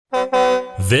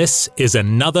This is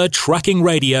another Trucking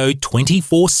Radio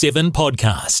 24/7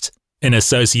 podcast in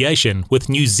association with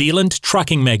New Zealand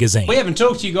Trucking Magazine. We haven't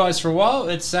talked to you guys for a while.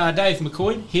 It's Dave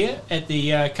McCoid here at the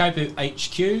Kopu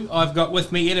HQ. I've got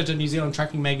with me editor New Zealand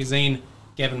Trucking Magazine,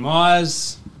 Gavin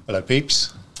Myers. Hello,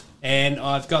 peeps. And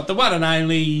I've got the one and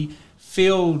only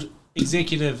field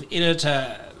executive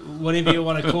editor, whatever you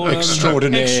want to call him.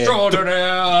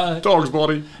 Extraordinaire. Dog's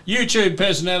body. YouTube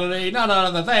personality, none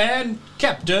other than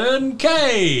Captain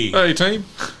K. Hey, team.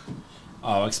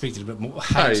 Oh, I expected a bit more.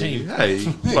 Hey, team.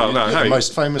 Hey. Well, no, You're hey. the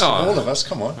most famous of all of us.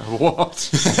 Come on. What?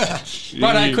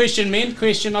 Right, question, men.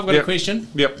 Question. I've got a question.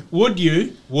 Yep. Would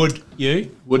you, Would you?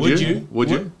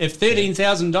 if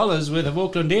 $13,000 worth of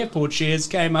Auckland Airport shares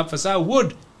came up for sale,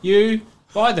 would you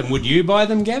buy them? Would you buy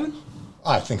them, Gavin?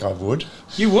 I think I would.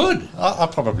 You would? I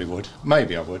probably would.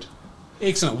 Maybe I would.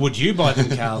 Excellent. Would you buy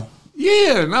them, Carl?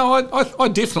 Yeah, no, I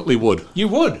definitely would. You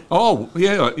would? Oh,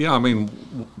 yeah, I mean,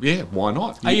 yeah, why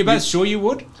not? Are you both sure you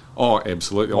would? Oh,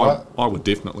 absolutely. I would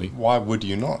definitely. Why would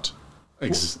you not?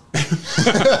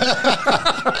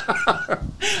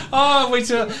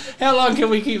 How long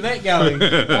can we keep that going?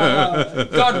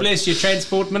 God bless you,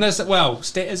 Transport Minister. Well,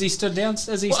 is he stood down?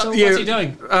 Is he still? Yeah, What's he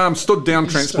doing? Stood down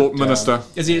Transport Minister.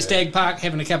 Is he at Stag Park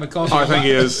having a cup of coffee? I think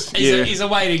he is. He's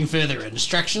awaiting further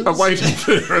instructions. Awaiting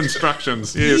further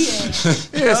instructions, yes.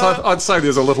 Yes, I'd say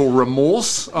there's a little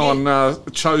remorse on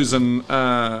chosen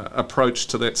approach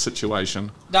to that situation.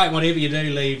 Don't, whatever you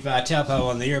do, leave Taupo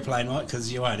on the airplane, right?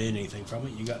 Because you won't earn anything from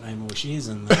it. You got no more shares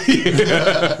in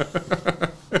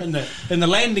the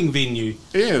landing venue.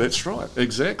 Yeah, that's right.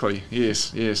 Exactly.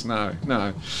 Yes. No.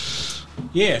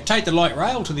 Yeah, take the light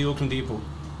rail to the Auckland Airport.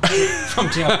 From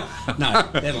Taupo. No,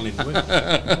 that'll never work.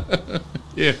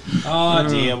 Yeah. Oh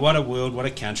dear, what a world, what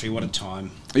a country, what a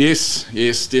time. Yes,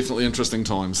 definitely interesting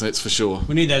times, that's for sure.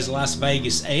 We need those Las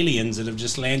Vegas aliens that have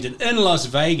just landed in Las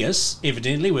Vegas,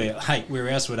 evidently. Where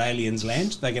else would aliens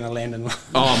land? They're going to land in...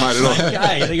 Oh, mate,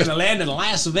 hey, they're going to land in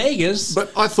Las Vegas.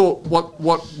 But I thought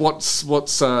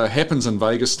what's happens in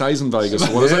Vegas stays in Vegas.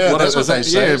 What is it? Yeah, that's what they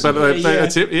say. Yeah, but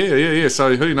yeah.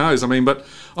 So who knows? I mean,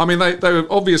 they were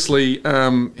obviously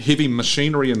heavy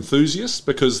machinery enthusiasts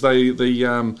because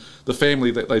the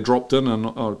family that they dropped in and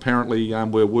apparently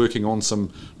were working on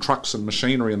some trucks and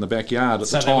machinery in the backyard at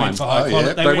the time.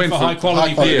 They went for high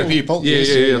quality people.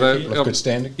 Yeah. Good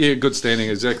standing. Yeah, good standing,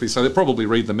 exactly. So they probably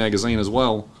read the magazine as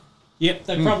well. Yep,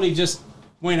 they probably just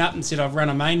went up and said, I've run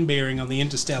a main bearing on the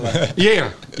Interstellar.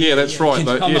 Yeah, that's right.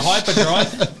 On the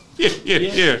hyperdrive. Yeah,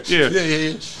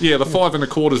 the 5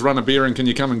 1/4 run a bearing. Can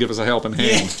you come and give us a helping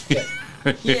hand?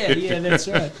 Yeah, that's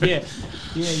right. Yeah.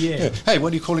 Hey,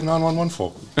 what are you calling 911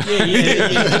 for? Yeah,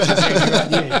 that's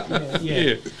exactly right.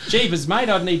 Yeah. Jeepers, mate,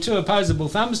 I'd need 2 opposable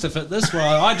thumbs to fit this.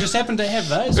 Well, I just happen to have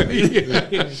those.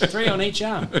 3 on each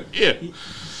arm. Yeah.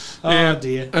 Oh,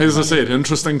 dear. As I said,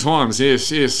 interesting times. Yes.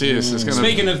 It's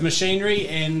Speaking of machinery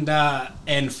and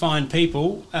fine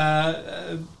people,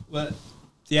 the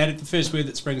first word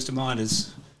that springs to mind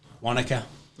is Wanaka.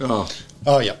 Oh,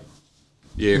 yeah.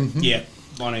 Yeah. Mm-hmm. Yeah,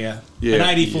 Wanaka. Yeah. An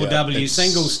 84W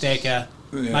single stacker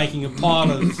making a pile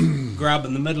of grub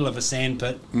in the middle of a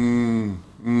sandpit. I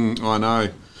know.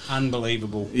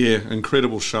 Unbelievable. Yeah,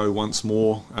 incredible show once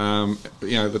more.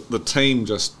 The team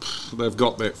they've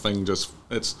got that thing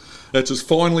it's as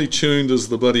finely tuned as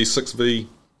the bloody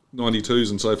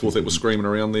 6V92s and so forth that were screaming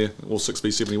around there, or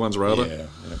 6V71s rather.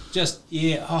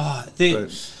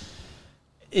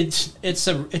 It's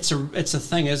a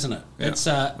thing, isn't it?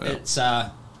 Yeah.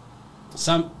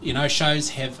 Some shows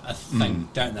have a thing,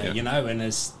 don't they? Yeah. And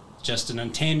it's just an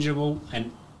intangible.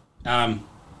 And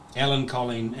Alan,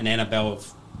 Colleen, and Annabelle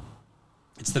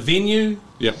it's the venue.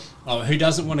 Yeah. Oh, who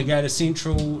doesn't want to go to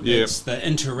Central? Yeah. It's the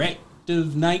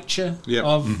interactive nature Yeah.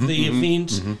 of the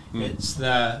event. It's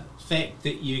the fact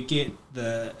that you get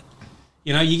the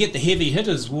heavy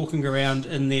hitters walking around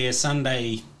in their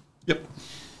Sunday. Yep.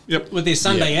 With their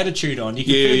Sunday attitude on,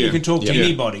 you can talk to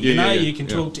anybody. You can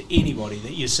talk to anybody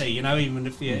that you see. Even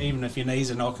if your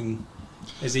knees are knocking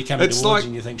as they're coming towards you,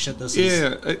 and you think, shit, this is.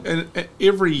 Yeah, and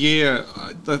every year,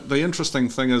 the interesting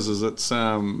thing is it's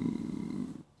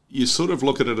you sort of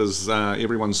look at it as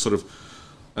everyone's sort of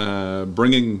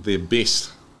bringing their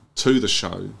best to the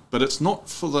show, but it's not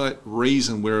for that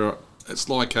reason where it's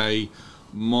like a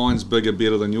mine's bigger,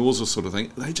 better than yours, or sort of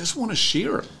thing. They just want to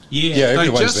share it.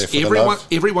 Everyone's there for the love.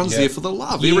 Everyone's there for the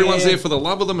love. Yeah. Everyone's there for the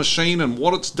love of the machine and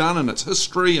what it's done and its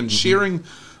history and sharing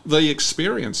the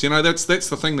experience. That's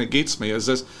the thing that gets me is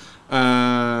this.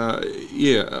 As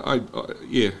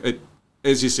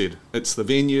you said, it's the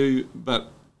venue,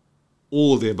 but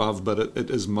all of the above, but it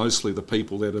is mostly the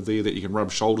people that are there that you can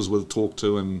rub shoulders with, talk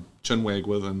to, and chinwag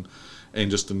with, and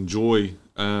just enjoy,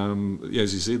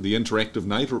 as you said, the interactive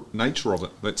nature of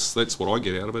it. That's what I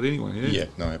get out of it anyway. Yeah,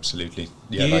 no, absolutely.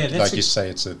 Like you say,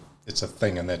 it's a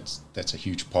thing, and that's a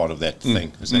huge part of that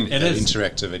thing. Is that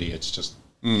interactivity? It's just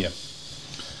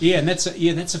and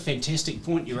that's a fantastic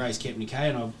point you raised, Captain K,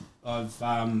 and I've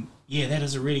that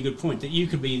is a really good point, that you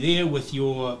could be there with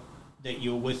your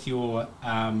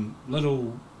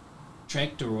little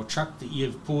tractor or truck that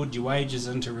you've poured your wages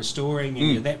into restoring,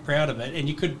 and you're that proud of it, and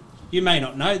you may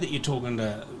not know that you're talking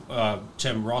to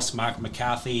Tim Ross, Mark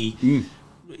McCarthy.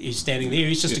 He's standing there.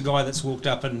 He's just a guy that's walked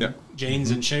up in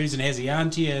jeans and shoes and has a yarn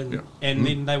to you, and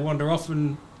then they wander off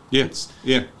and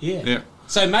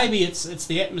So maybe it's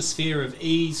the atmosphere of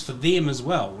ease for them as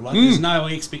well. Like there's no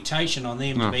expectation on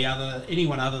them to be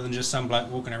anyone other than just some bloke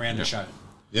walking around the show.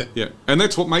 Yeah, and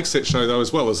that's what makes that show though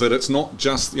as well, is that it's not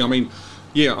just. I mean,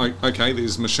 okay,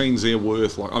 there's machines there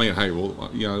worth like. I mean, hey, well,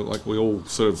 like we all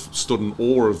sort of stood in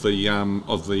awe of the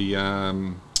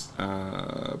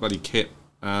bloody Cat,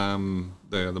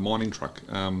 the mining truck.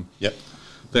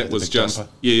 That was just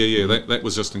jumper. That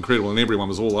was just incredible, and everyone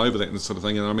was all over that and sort of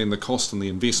thing. And I mean, the cost and the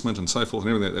investment and so forth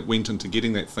and everything that went into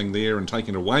getting that thing there and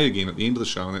taking it away again at the end of the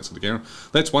show and that sort of thing.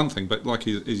 That's one thing, but like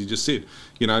as you just said,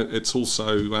 it's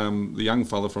also the young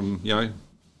fella from a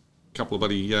couple of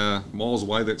bloody miles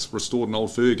away that's restored an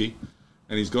old Fergie,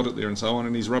 and he's got it there and so on,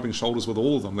 and he's rubbing shoulders with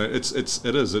all of them.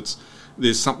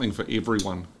 There's something for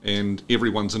everyone, and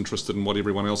everyone's interested in what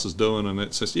everyone else is doing, and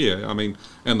it's just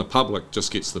and the public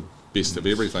just gets the best of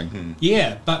everything.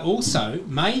 Yeah, but also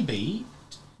maybe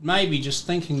just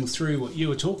thinking through what you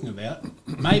were talking about,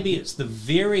 maybe it's the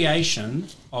variation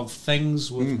of things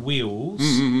with wheels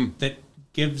that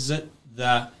gives it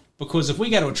because if we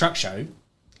go to a truck show,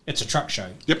 it's a truck show.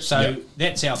 Yep. So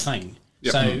that's our thing.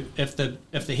 Yep. So if the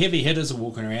heavy hitters are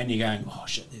walking around, you're going, oh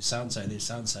shit, there's so and so, there's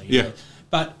so and so. Know?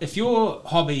 But if your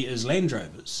hobby is Land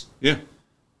Rovers,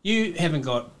 you haven't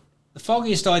got the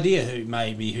foggiest idea who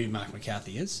Mark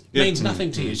McCarthy is. It means nothing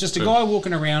to you. It's just a guy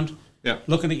walking around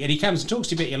looking at you, and he comes and talks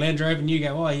to you about your Land Rover, and you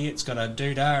go, oh yeah, it's got a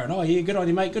doodah, and good on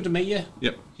you, mate, good to meet you.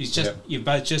 Yep. You've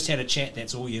both just had a chat,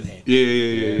 that's all you've had.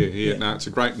 Yeah. No, it's a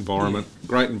great environment,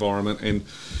 and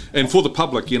for the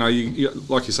public, you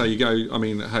like you say, you go, I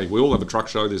mean, hey, we all have a truck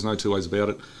show, there's no two ways about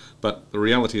it, but the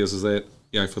reality is that,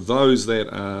 for those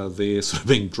that are there sort of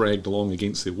being dragged along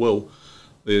against their will,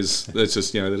 that's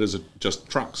just, that is just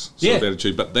trucks sort of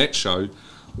attitude. But that show,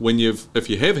 if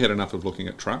you have had enough of looking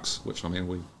at trucks, which I mean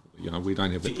we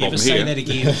don't have that problem here. Ever say that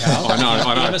again, Carl?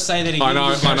 I know. Ever say that again? I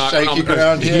know. Shaky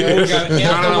ground here.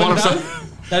 No.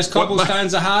 Those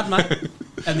cobblestones are hard, mate,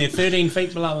 and they're 13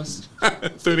 feet below us.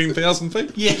 13,000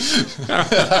 feet? Yeah.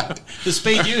 The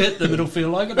speed you hit them, it'll feel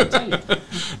like it, I'll tell you.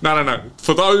 No.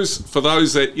 For those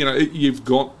that, you've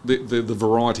got the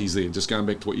varieties there, just going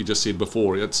back to what you just said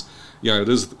before, it's, it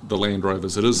is the Land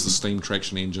Rovers, it is the steam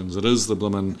traction engines, it is the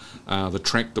blimmin', the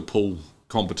tractor pull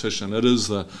competition, it is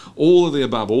all of the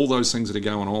above, all those things that are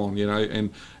going on,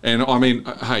 and I mean,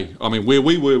 where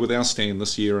we were with our stand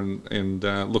this year and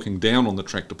looking down on the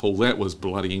tractor pull, that was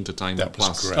bloody entertainment. That was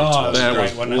plus. Great. Oh, that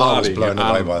was great. I was blown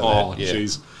away by that. Oh,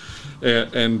 jeez.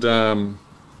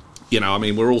 I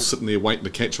mean, we're all sitting there waiting to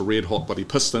catch a red hot bloody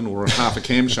piston or half a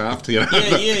camshaft.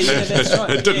 That's right.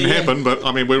 It didn't happen, but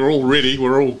I mean, we were all ready.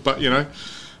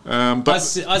 I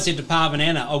said to Pa and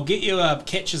Anna, I'll get you a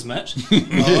catcher's mitt,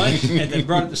 right at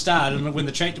the start, and when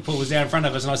the tractor pull was down in front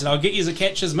of us, and I said, I'll get you a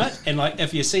catcher's mitt, and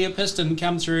if you see a piston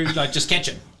come through, just catch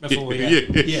it before we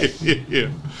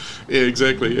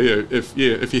exactly.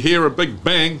 If you hear a big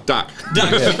bang, duck.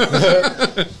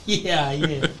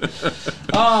 Yeah.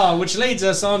 Oh, which leads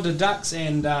us on to ducks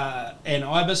and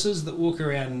ibises that walk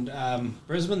around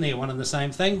Brisbane. They're one and the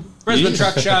same thing. Brisbane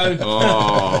Truck Show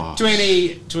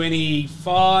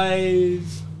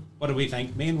 2025. What do we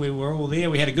think, man? We were all there.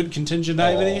 We had a good contingent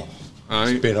over there.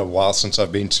 It's been a while since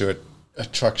I've been to a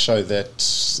truck show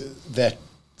that's that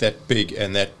big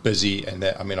and that busy, and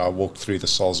that, I mean, I walked through the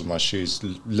soles of my shoes,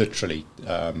 literally.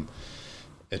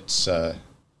 It was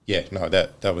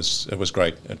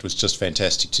great. It was just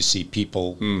fantastic to see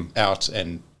people out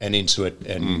and into it,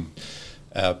 and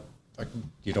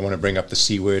you don't want to bring up the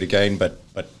C word again, but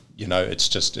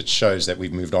it shows that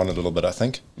we've moved on a little bit, I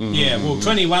think. Yeah, well,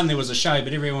 21 there was a show,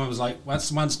 but everyone was like,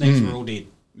 once next we're all dead.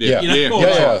 Yeah.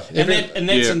 And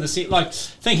that's in the set. Like,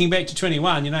 thinking back to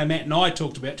 21, Matt and I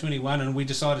talked about 21, and we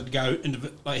decided to go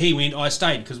into, he went, I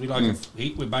stayed, because we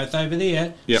we're both over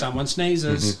there. Someone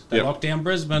sneezes, they lock down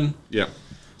Brisbane. Yeah.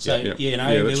 So,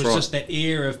 there was just that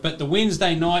air of, but the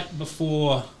Wednesday night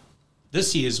before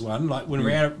this year's one, like when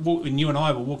when you and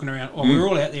I were walking around, we were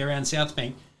all out there around South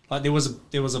Bank, like there was a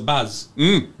buzz,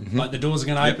 like the doors are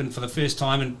going to open for the first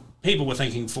time, and people were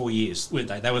thinking 4 years, weren't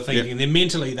they? They were thinking, and then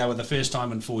mentally they were the first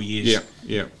time in 4 years.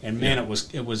 Yeah. And man, it was.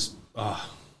 It was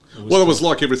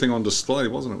like everything on display,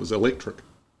 wasn't it? It was electric.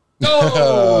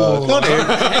 Oh, not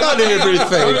everything.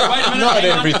 Not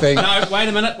everything. No, wait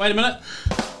a minute.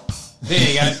 There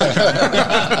you go.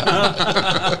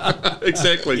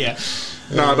 Exactly. Yeah.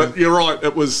 No, but you're right.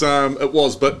 It was.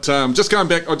 But just going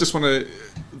back, I just want to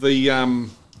the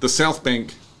South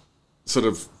Bank sort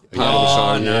of part of the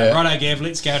show. No. Yeah. Righto, Gav.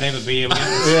 Let's go and have a beer.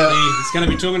 It's going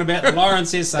to be talking about the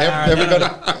Lawrence SAR. Have we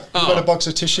got a box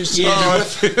of tissues? Yeah.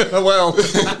 Well,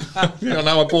 I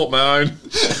know I bought my own.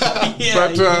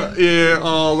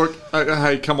 Oh, look.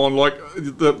 Hey, come on. Like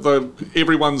the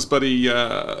everyone's buddy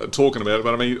talking about it,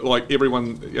 but I mean, like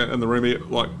everyone in the room here,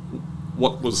 like.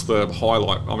 What was the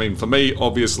highlight? I mean, for me,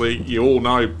 obviously, you all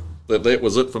know that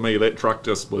was it for me. That truck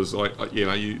just was like,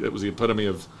 it was the epitome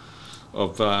of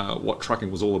what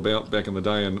trucking was all about back in the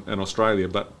day in Australia.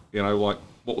 But, like,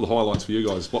 what were the highlights for you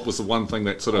guys? What was the one thing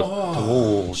that sort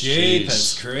of...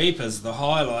 Jeepers creepers. The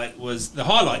highlight,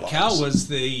 Carl, was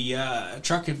the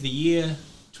Truck of the Year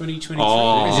 2023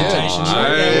 presentation.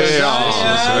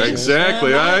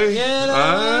 Exactly,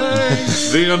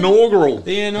 The inaugural.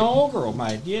 The inaugural,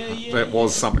 mate. Yeah. That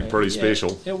was something pretty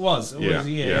special. It was.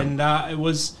 And it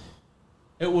was.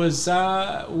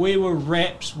 We were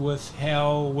rapt with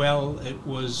how well it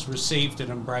was received and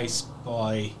embraced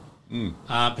by,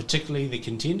 particularly the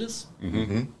contenders.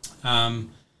 Mm-hmm.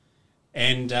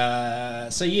 It's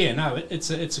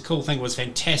a cool thing. It was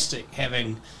fantastic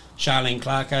having Charlene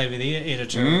Clark over there,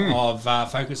 editor of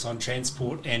Focus on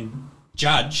Transport and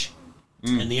judge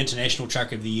in the International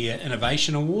Truck of the Year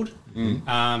Innovation Award,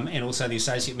 and also the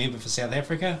associate member for South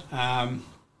Africa. And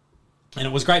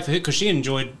it was great for her because she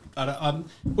enjoyed.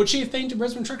 Would she have been to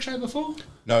Brisbane Truck Show before?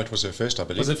 No, it was her first, I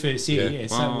believe. Was it first? Yeah.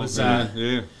 So it was.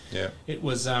 It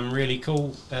was really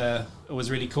cool. It was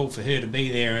really cool for her to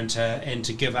be there and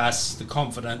to give us the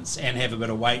confidence and have a bit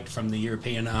of weight from the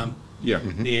European arm.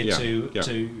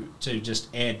 To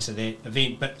just add to that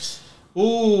event. But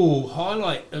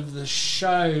highlight of the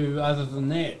show other than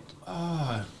that,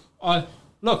 I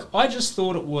just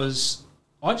thought it was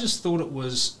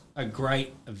a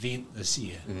great event this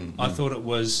year. I thought it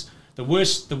was the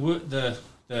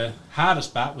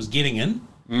hardest part was getting in.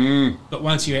 But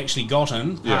once you actually got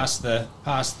in, past the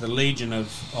legion of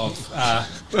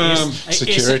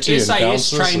security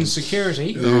SAS trained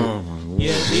security,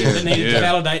 they needed to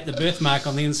validate the birthmark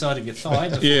on the inside of your thigh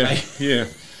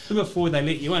before they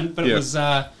let you in. But it was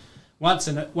once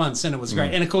in, it was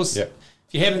great. And of course, if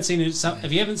you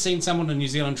haven't seen someone in New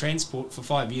Zealand Transport for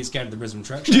 5 years, go to the Brisbane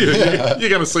Truck Show. You're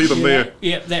going to see them there.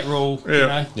 Yeah, that rule.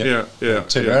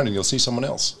 Turn around and you'll see someone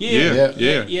else.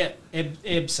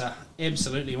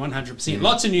 Absolutely, 100%.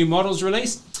 Lots of new models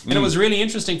released, and it was really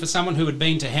interesting for someone who had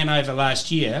been to Hanover last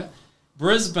year.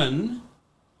 Brisbane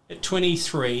at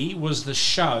 23 was the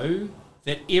show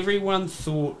that everyone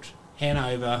thought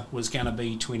Hanover was going to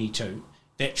be 22.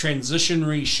 That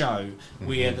transitionary show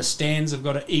where the stands have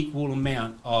got an equal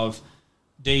amount of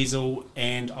diesel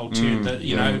and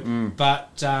alternative,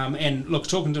 but and look,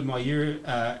 talking to my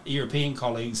European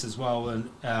colleagues as well, and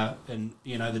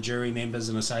the jury members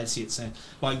and associates, and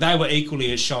like they were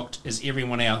equally as shocked as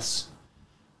everyone else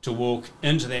to walk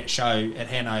into that show at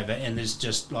Hanover, and there's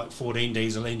just like 14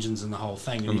 diesel engines in the whole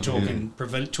thing, and you're talking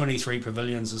 23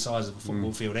 pavilions the size of a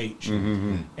football field each,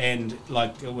 and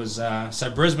like it was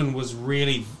so Brisbane was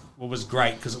really. Was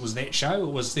great because it was that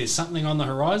show. There's something on the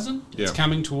horizon. It's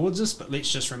coming towards us, but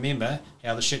let's just remember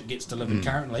how the shit gets delivered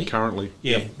currently.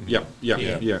 Yeah. I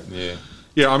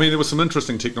mean, there was some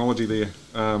interesting technology there.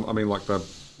 I mean, like the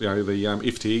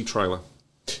FTE trailer.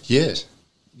 Yeah.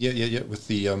 With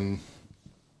the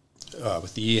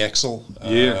e-axle.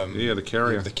 The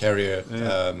carrier. The carrier.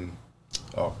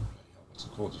 What's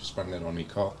it called? You sprung that on me,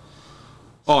 Carl.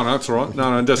 Oh, no, that's all right.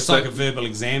 No, just it's like a verbal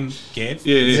exam, Gav.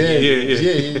 Yeah.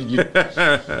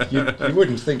 You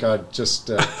wouldn't think I'd just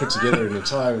put together an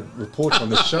entire report on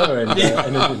the show and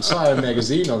an entire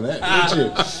magazine on that, would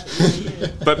you?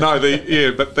 But no,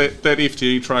 that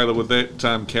FTE trailer with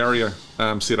that carrier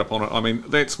set up on it, I mean,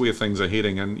 that's where things are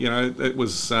heading. And, it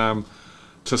was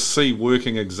to see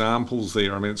working examples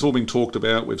there. I mean, it's all been talked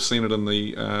about. We've seen it in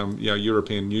the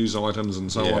European news items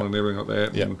and so on and everything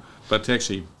like that. But to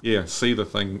actually, see the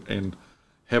thing and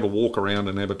have a walk around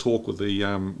and have a talk with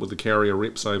the carrier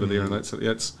reps over there, and that's what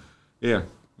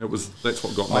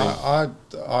got me.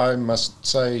 I must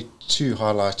say 2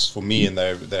 highlights for me, and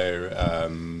they're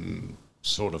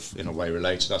sort of in a way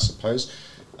related, I suppose.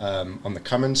 on the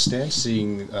Cummins stand,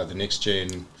 seeing the next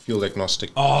gen fuel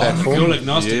agnostic platform. Fuel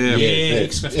agnostic,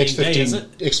 X15D, is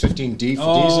it? X15D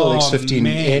for diesel,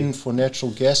 X15N for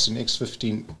natural gas, and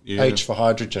X15H for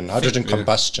hydrogen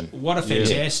combustion. What a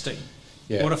fantastic,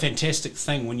 what a fantastic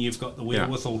thing when you've got the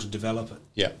wherewithal to develop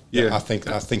it. I think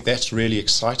that's really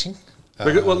exciting.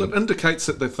 Well, it indicates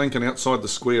that they're thinking outside the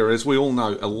square. As we all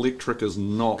know, electric is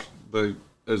not a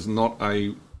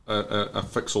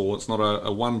fix-all. It's not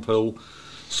a one pill.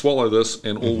 Swallow this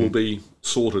and all will be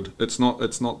sorted. It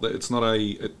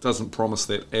doesn't promise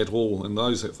that at all. And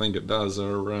those that think it does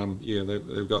are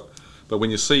they've got. But when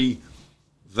you see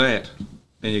that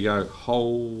and you go,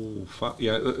 oh fuck,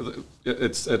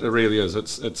 it really is.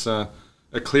 It's a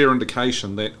clear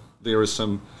indication that there is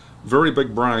some very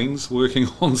big brains working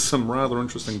on some rather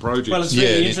interesting projects. Well, it's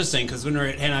really interesting because when we were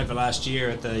at Hanover last year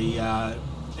at the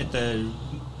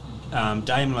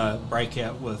Daimler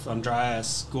breakout with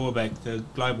Andreas Gorbach, the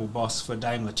global boss for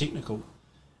Daimler Technical,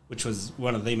 which was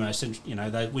one of the most,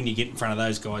 when you get in front of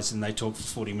those guys and they talk for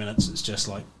 40 minutes, it's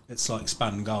like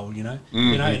spun gold,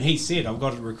 and he said, I've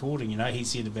got a recording, he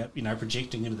said about,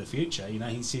 projecting into the future,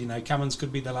 he said, Cummins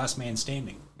could be the last man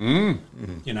standing, in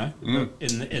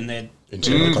the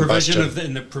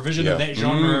provision of that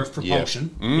genre of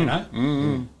propulsion,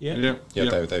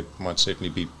 They might certainly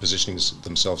be positioning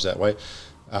themselves that way.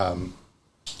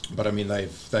 But I mean,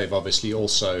 they've obviously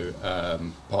also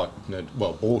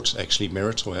bought actually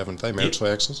Meritor, haven't they?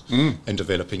 Meritor axles, and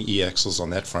developing e-axles on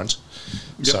that front.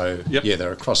 So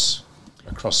they're across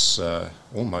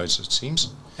all modes, it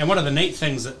seems. And one of the neat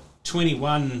things that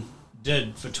 21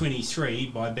 did for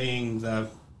 23 by being the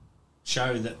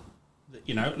show that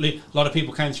a lot of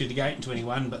people came through the gate in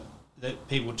 21, but that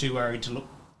people were too worried to look.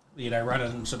 Run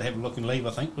and sort of have a look and leave,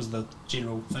 I think, was the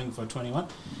general thing for 21.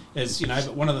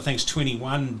 But one of the things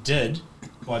 21 did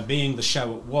by being the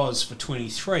show it was for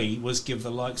 23 was give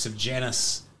the likes of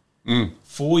Janus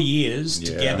 4 years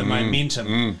to gather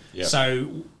momentum.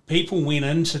 So people went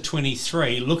into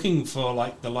 23 looking for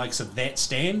like the likes of that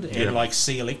stand and like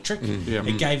C Electric.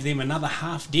 It gave them another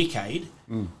half decade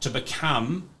to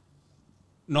become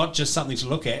not just something to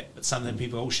look at, but something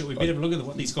people, we better look at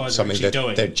what these guys are actually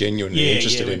doing. They're genuinely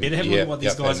interested in. We better have a look at what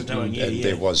these guys are doing. And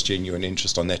there was genuine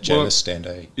interest on that Janus stand,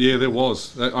 eh? Yeah, there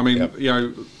was. I mean,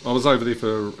 I was over there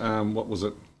for,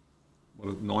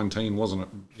 19, wasn't it?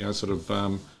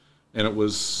 And it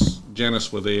was,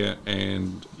 Janus were there,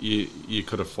 and you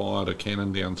could have fired a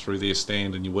cannon down through their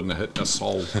stand and you wouldn't have hit a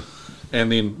soul. And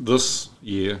then this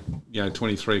year,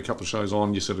 23, a couple of shows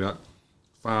on, you sort of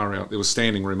far out. There was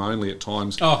standing room only at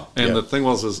times. The thing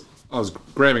was I was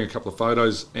grabbing a couple of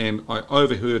photos and I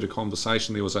overheard a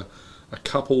conversation. There was a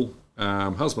couple,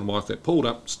 husband and wife, that pulled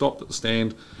up, stopped at the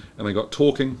stand, and they got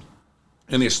talking.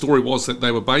 And their story was that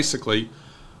they were basically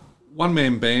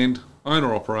one-man band,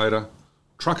 owner-operator,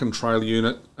 truck and trailer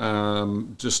unit,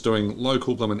 just doing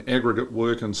local and aggregate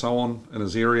work and so on in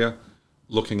his area,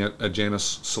 looking at a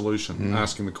Janus solution,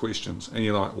 asking the questions. And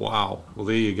you're like, wow, well,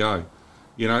 there you go.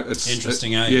 It's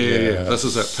interesting, Yeah. This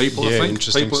is it. People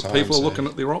are looking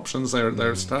at their options.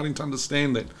 They're starting to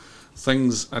understand that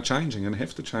things are changing and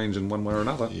have to change in one way or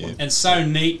another. Yeah. And so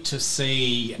neat to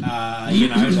see,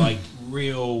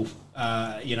 real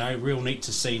neat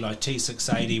to see like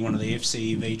T680, one of the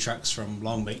FCEV trucks from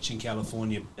Long Beach in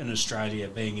California in Australia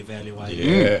being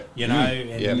evaluated.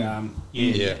 And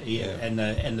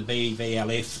the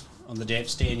BVLF on the DAF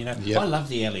stand. I love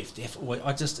the LF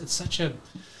DAF.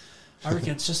 I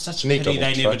reckon it's just such a pity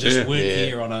they never just weren't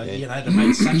here on a, they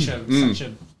made such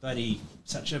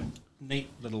a neat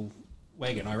little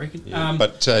wagon, I reckon.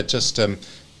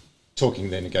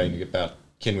 Talking then again about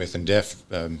Kenworth and DAF,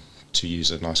 to use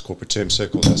a nice corporate term,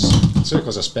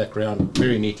 circles us back round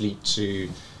very neatly to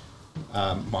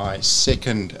my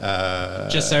second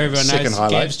just so everyone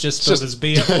knows, Gav's just spilled his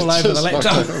beer all over the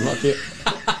laptop.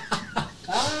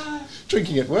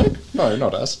 Drinking at work? No,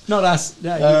 not us. Not us.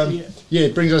 No,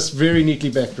 it brings us very neatly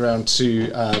back around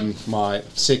to my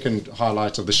second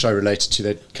highlight of the show related to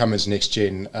that Cummins Next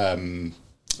Gen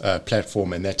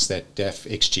platform, and that's that DAF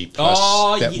XG Plus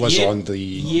on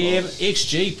the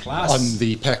XG Plus on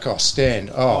the PACOS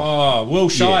stand. Will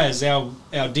Shires, our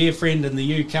dear friend in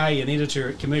the UK and editor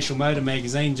at Commercial Motor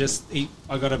Magazine,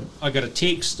 I got a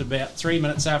text about 3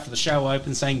 minutes after the show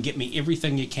opened saying, "Get me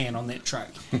everything you can on that truck."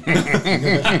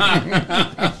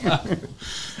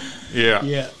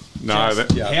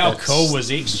 How cool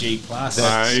was XG Plus?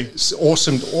 That's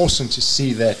awesome to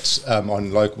see that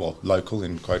on local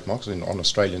in quote marks on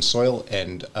Australian soil,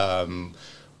 and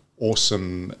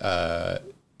awesome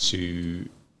to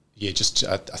I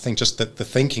think just the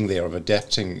thinking there of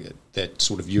adapting that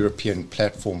sort of European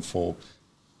platform for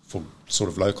for sort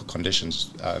of local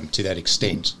conditions to that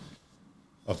extent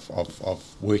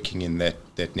of working in that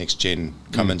next gen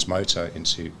Cummins motor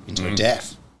into a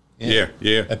DAF. Yeah.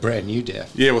 A brand new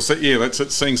DAF. Yeah, well, that's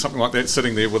it. Seeing something like that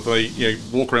sitting there with the,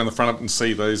 walk around the front of it and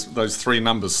see those three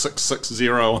numbers, 660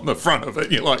 on the front of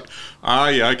it. You're like,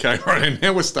 okay, right, and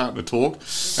now we're starting to talk.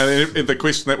 And then the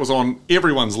question that was on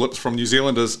everyone's lips from New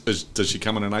Zealand is does she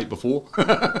come in an 8 before?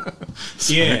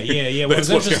 Yeah. Well, it was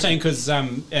interesting because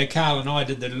Carl and I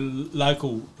did the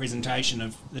local presentation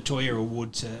of the Toyota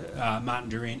Award to Martin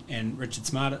Durant and Richard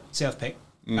Smart at Southpack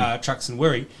Trucks and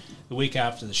Wirry the week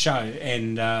after the show,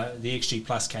 and the XG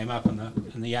Plus came up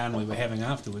in the yarn we were having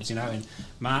afterwards, and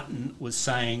Martin was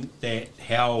saying that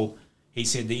how he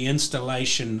said the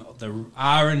installation, the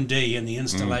R&D and the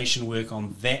installation work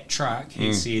on that truck,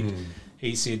 he said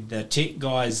the tech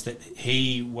guys that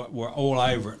were all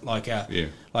over it,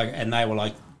 and they were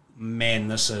like, man,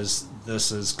 this is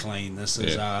clean. This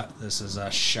is a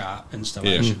sharp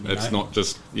installation. Yeah, it's not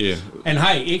just And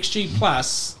hey, XG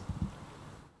Plus.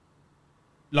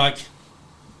 Like,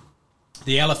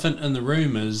 the elephant in the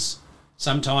room is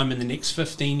sometime in the next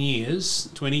 15 years,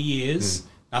 20 years,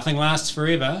 nothing lasts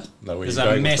forever. There's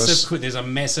a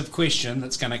massive question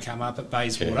that's going to come up at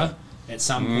Bayswater at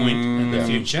some point in the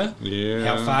future. Yeah.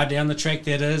 How far down the track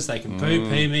that is. They can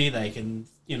poo-poo me. They can,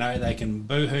 they can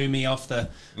boo-hoo me off the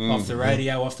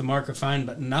radio, off the microphone,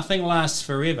 but nothing lasts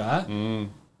forever.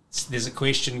 There's a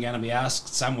question going to be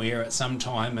asked somewhere at some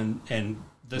time, and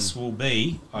this will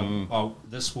be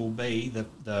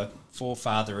the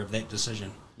forefather of that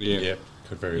decision. Yeah,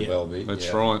 could very well be.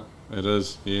 That's right. It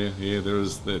is. Yeah. There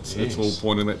is. It's all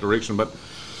pointing in that direction. But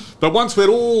once we'd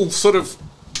all sort of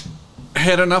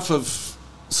had enough of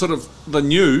sort of the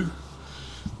new,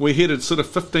 we headed sort of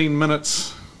 15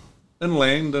 minutes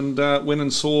inland and went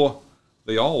and saw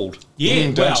the old.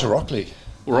 Down to Rocklea.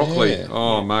 Yeah.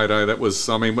 Oh, mate, that was.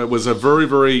 I mean, it was a very,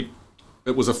 very.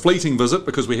 It was a fleeting visit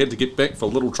because we had to get back for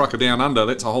Little Trucker Down Under.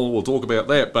 That's a whole, we'll talk about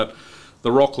that. But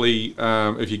the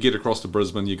Rocklea, if you get across to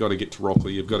Brisbane, you've got to get to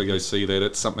Rocklea. You've got to go see that.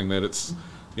 It's something that it's,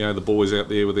 the boys out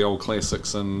there with the old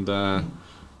classics and,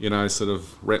 sort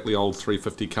of rattly old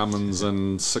 350 Cummins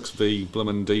and 6V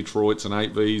blimmin' Detroits and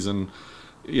 8Vs and,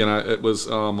 it was,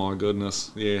 oh my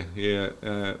goodness.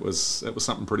 It was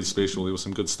something pretty special. There was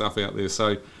some good stuff out there.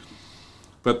 So,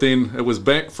 but then it was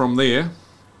back from there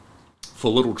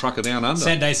for Little Trucker Down Under.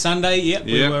 Saturday, Sunday,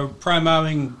 we were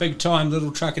promoting big time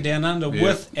Little Trucker Down Under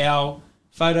with our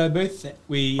photo booth that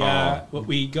we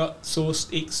got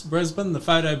sourced ex-Brisbane, the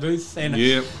photo booth. And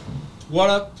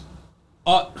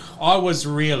I was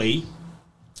really,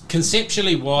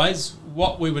 conceptually wise,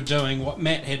 what we were doing, what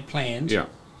Matt had planned. Yeah.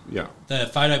 The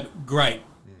photo, great,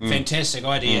 fantastic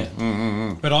idea.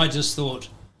 But I just thought,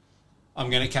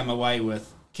 I'm going to come away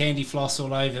with candy floss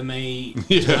all over me,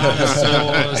 tomato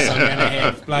sauce, I'm going to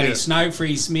have bloody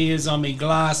snow-free smears on me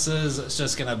glasses,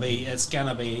 it's going to be a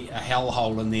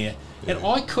hellhole in there. And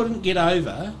I couldn't get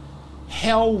over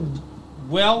how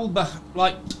was well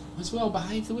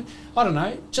behaved the way, I don't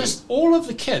know, just all of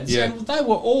the kids, and they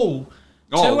were all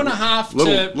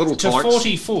 2.5 to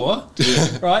 44,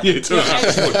 right? Yeah,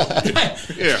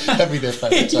 2.5. Having their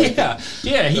favourite taken.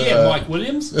 Yeah, Mike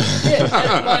Williams.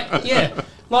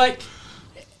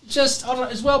 Just, I don't know,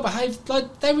 as well behaved.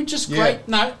 Like, they were just great.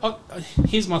 No,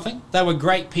 here's my thing. They were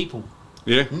great people.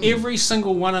 Yeah. Every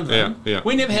single one of them. Yeah.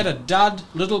 We never had a dud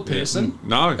little person.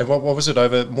 No. And what was it,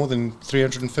 over more than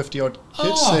 350 odd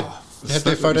kids that had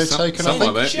their photo taken, I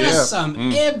think? Like that. Just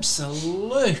some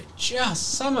absolute,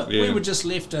 we were just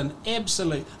left in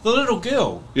absolute. The little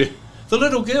girl. Yeah. The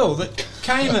little girl that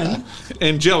came in.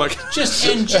 Angelic. Just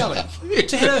angelic.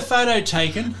 To have her photo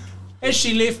taken. As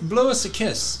she left, blew us a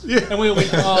kiss. Yeah. And we all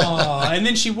went, oh. And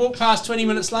then she walked past 20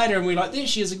 minutes later and we were like, there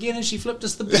she is again, and she flipped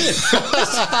us the bird.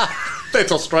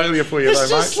 That's Australia for you, it's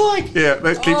though, just mate.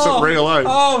 That keeps it real, eh?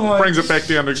 Oh, my. Brings it back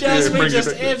down to... we just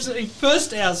absolutely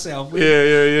pissed ourselves.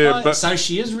 Yeah. So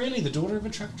she is really the daughter of a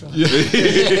truck driver.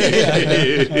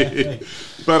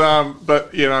 But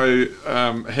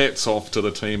hats off to the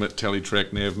team at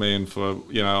Teletrack Nav, man, for,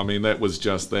 that was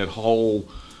just that whole...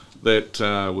 That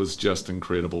was just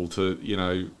incredible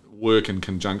to, work in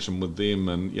conjunction with them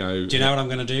and, Do you know what I'm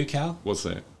going to do, Carl? What's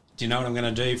that? Do you know what I'm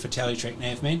going to do for Teletrack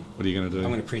Nav, man? What are you going to do?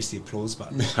 I'm going to press the applause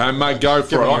button. Hey, mate, go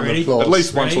for it. Ready? At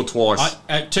least once or twice.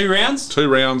 2 rounds? 2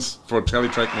 rounds for a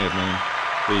Teletrack Nav, man.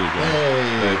 There you go.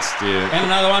 Hey. That's, And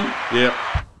another one?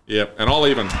 Yep. And I'll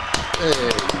even.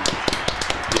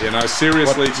 Hey.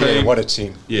 Seriously, team. What a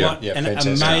team. An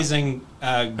amazing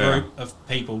group of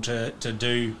people to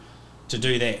to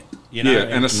do that. You know,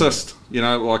 and assist. You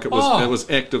know, like it was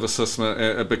active assist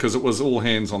because it was all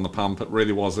hands on the pump. It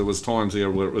really was. There was times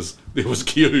there where there was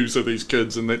queues of these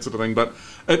kids and that sort of thing. But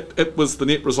it was, the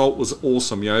net result was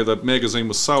awesome. You know, the magazine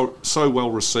was so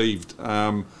well received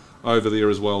over there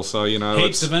as well. So you know,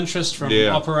 heaps of interest from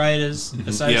operators,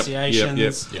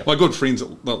 associations. My good friends at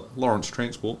Lawrence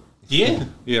Transport. Yeah.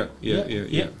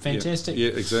 Fantastic. Yeah,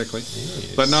 exactly.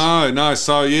 Yes. But no.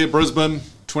 So Brisbane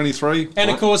 23. And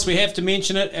of course, we have to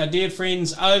mention it. Our dear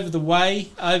friends over the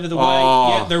way. Yeah,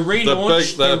 the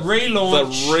relaunch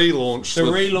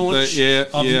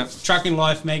of Trucking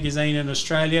Life magazine in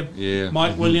Australia. Yeah.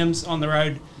 Mike Williams on the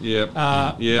road.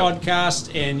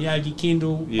 Podcast and Yogi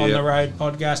Kendall on the road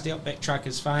podcast. Outback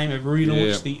Truckers fame have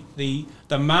relaunched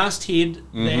the masthead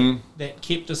that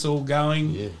kept us all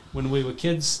going when we were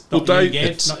kids. Not you,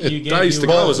 Gav.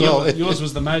 Yours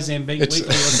was the Mozambique Weekly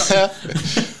or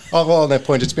something. Oh, well, on that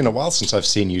point, it's been a while since I've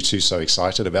seen you two so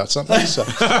excited about something. So.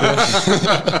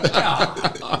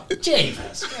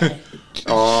 Jesus.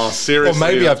 Oh, seriously. Or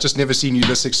maybe I've just never seen you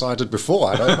this excited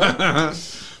before. I don't know.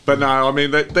 But no, I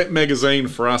mean, that magazine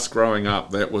for us growing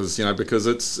up, that was, you know, because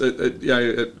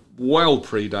it well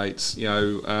predates, you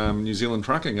know, New Zealand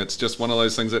trucking. It's just one of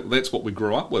those things that's what we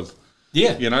grew up with.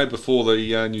 Yeah. You know, before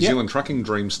the New Zealand trucking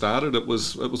dream started, it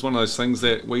was one of those things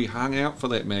that we hung out for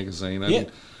that magazine. And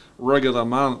rig of the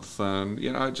month, and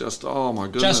you know, just oh my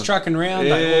goodness, just trucking around.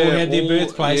 They all had their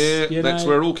birthplace. Yeah, that's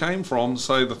where it all came from.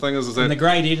 So the thing is that and the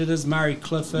great editors, Murray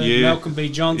Clifford, Malcolm B.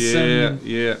 Johnson,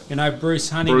 you know,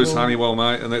 Bruce Honeywell,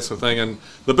 mate, and that sort of thing. And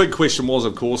the big question was,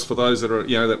 of course, for those that are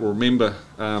that will remember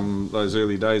those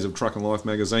early days of Trucking Life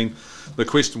magazine, the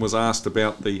question was asked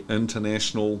about the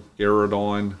International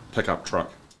Aerodyne pickup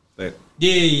truck. That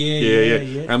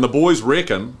and the boys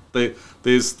reckon that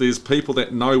there's people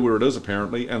that know where it is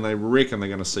apparently, and they reckon they're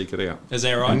going to seek it out. Is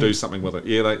that right? And do something with it.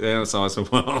 So I said,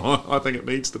 well, I think it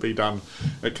needs to be done.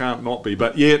 It can't not be.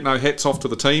 But hats off to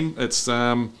the team. It's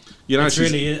it's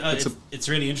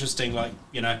really interesting. Like,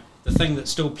 you know, the thing that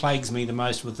still plagues me the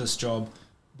most with this job,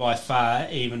 by far,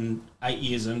 even 8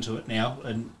 years into it now,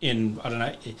 and I don't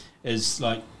know, is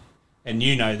like, and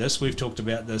you know this. We've talked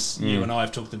about this. You and I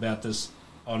have talked about this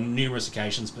on numerous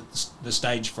occasions, but the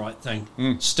stage fright thing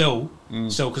still,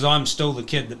 because I'm still the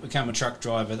kid that became a truck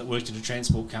driver that worked at a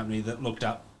transport company that looked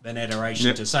up in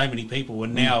adoration to so many people,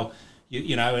 and now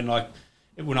you know, and like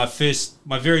when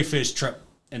my very first trip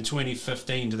in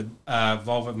 2015 to the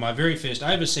Volvo, my very first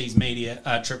overseas media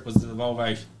trip was to the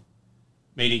Volvo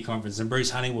media conference, and Bruce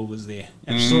Honeywell was there,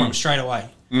 and I saw him straight away.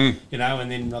 You know,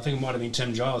 and then I think it might have been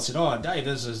Tim Giles said, "Oh, Dave,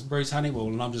 this is Bruce Honeywell,"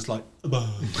 and I'm just like, my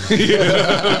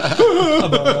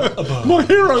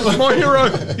hero.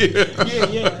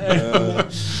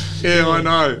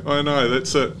 I know,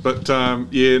 that's it. But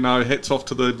hats off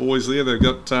to the boys there. They've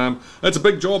got it's a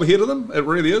big job ahead of them. It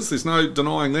really is. There's no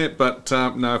denying that. But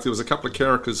if there was a couple of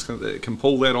characters that can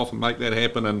pull that off and make that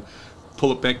happen and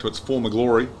pull it back to its former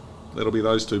glory, that'll be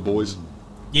those two boys.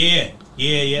 Yeah.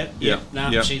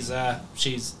 She's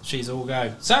all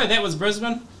go. So that was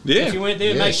Brisbane. Yeah. If you weren't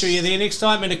there, make sure you're there next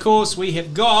time. And of course, we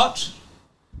have got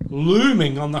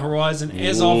looming on the horizon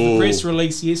as of the press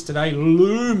release yesterday.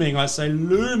 Looming on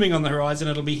the horizon.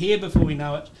 It'll be here before we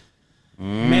know it.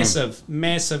 Massive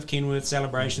Kenworth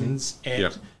celebrations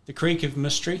at the Creek of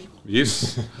Mystery.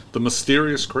 Yes, the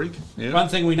mysterious creek. Yeah. One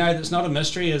thing we know that's not a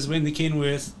mystery is when the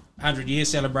Kenworth 100-year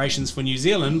celebrations for New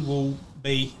Zealand will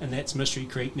be, and that's Mystery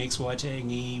Creek next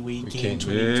Waitangi weekend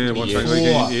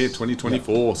 2024.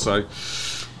 2024. So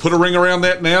put a ring around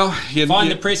that now. Find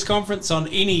the press conference on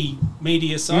any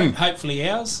media site, hopefully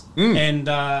ours. And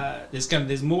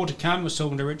there's more to come. I was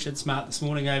talking to Richard Smart this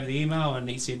morning over the email, and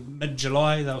he said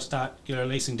mid-July they'll start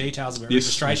releasing details about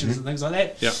registrations and things like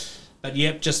that. Yeah. But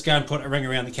just go and put a ring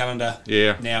around the calendar.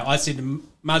 Yeah. Now,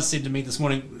 Muzz said to me this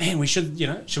morning, man, we should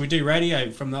we do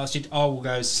radio from the... I said, we'll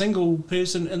go single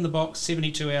person in the box,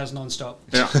 72 hours non-stop.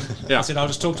 Yeah. I said, I'll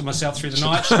just talk to myself through the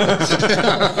night.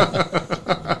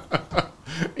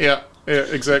 Yeah,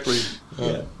 exactly.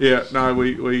 No,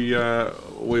 we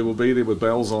will be there with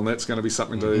bells on. That's going to be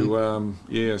something to...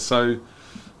 So,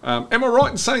 am I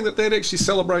right in saying that actually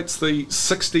celebrates the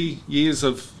 60 years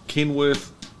of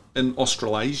Kenworth in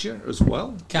Australasia as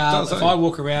well? Carl, if I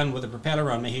walk around with a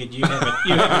propeller on my head, you have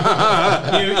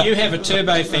a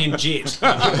turbofan jet.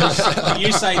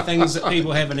 You say things that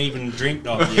people haven't even dreamt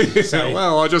of yet. So.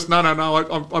 Well, I just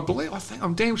I think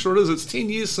I'm damn sure it is. It's 10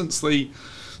 years since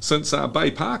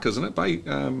Bay Park, isn't it? Bay.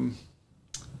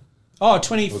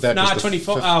 24.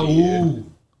 24.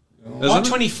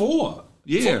 24.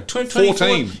 Yeah,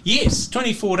 14. Yes,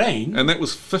 2014. And that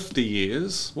was 50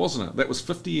 years, wasn't it? That was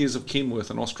 50 years of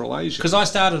Kenworth in Australasia. Because I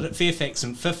started at Fairfax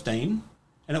in 15,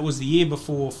 and it was the year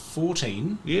before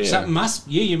 14. Yeah, you must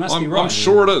be right. I'm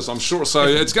sure it is. I'm sure. So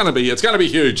it's going to be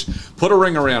huge. Put a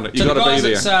ring around it. You got to be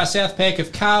there. It's South Pack.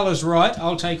 If Carl is right,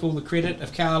 I'll take all the credit.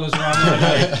 If Carl is right,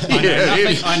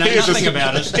 I know nothing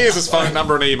about it. Here's his phone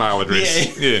number and email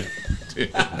address. Yeah.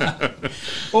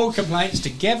 All complaints to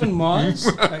Gavin Myers.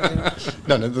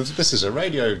 No, this is a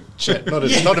radio chat, not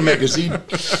a magazine.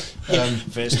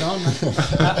 First time.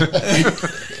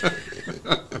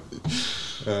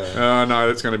 No,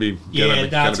 that's going to be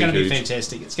it's going to be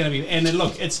fantastic. It's going to be, and then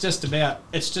look, it's just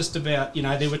about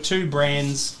there were two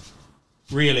brands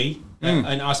really,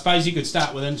 and I suppose you could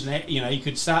start with you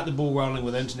could start the ball rolling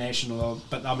with International,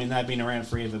 but I mean they've been around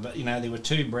forever. But there were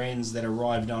two brands that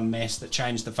arrived en masse that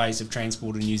changed the face of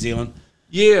transport in New Zealand.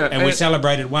 Yeah, and we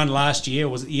celebrated one last year.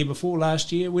 Was it the year before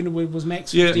last year? When was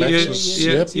Max? Late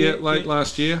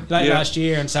last year. Last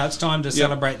year, and so it's time to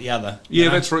celebrate the other. Yeah,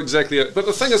 that's right, exactly it. But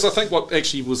the thing is, I think what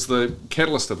actually was the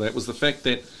catalyst of that was the fact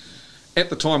that at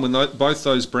the time when both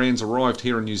those brands arrived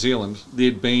here in New Zealand,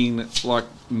 there'd been like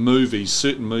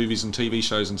certain movies and TV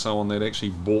shows and so on that actually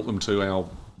brought them to our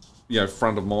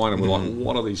front of mind, and we're like,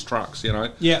 what are these trucks,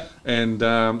 Yeah. And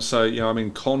so,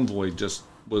 Convoy just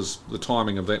was the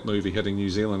timing of that movie hitting New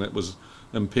Zealand. It was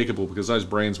impeccable because those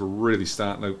brands were really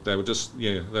starting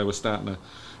to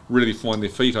really find their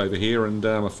feet over here and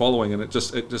are following, and it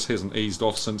just hasn't eased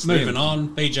off since then. Moving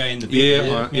on, BJ and the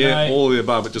Band. All of the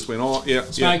above. It just went on.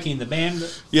 Smoking the Band.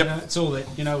 It's all that.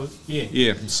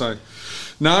 Yeah. So,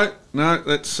 no,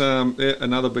 that's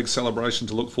another big celebration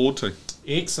to look forward to.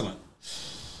 Excellent.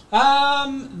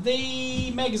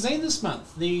 The magazine this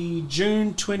month, the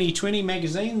June 2020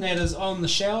 magazine that is on the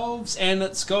shelves, and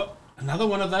it's got another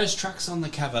one of those trucks on the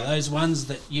cover. Those ones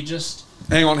that you just...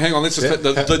 Hang on. Let's just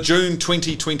the June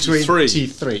 2023.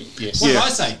 23, yes. What did I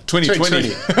say? 2020.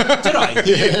 Did I?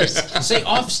 Yes. See,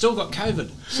 I've still got COVID.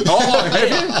 Oh,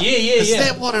 have you? Yeah. Is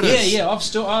that what it is? Yeah. I've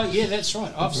still. Oh, yeah, that's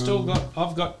right.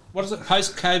 I've got. What is it?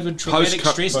 Post-COVID traumatic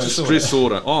stress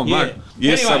disorder. Oh, mate.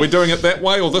 Yes. Anyway, are we doing it that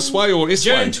way or this way or S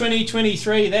way? June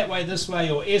 2023. That way, this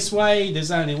way, or S way. There's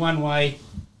only one way.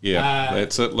 Yeah,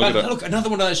 that's it. Look, another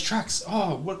one of those trucks.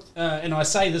 Oh, what? And I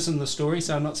say this in the story,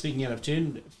 so I'm not speaking out of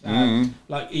turn.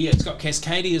 It's got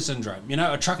Cascadia syndrome.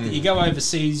 A truck that you go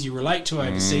overseas, you relate to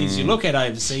overseas, you look at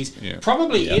overseas. Yeah.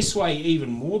 Probably S-way even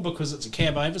more because it's a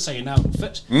cab over, so you know it'll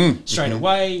fit straight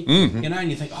away. And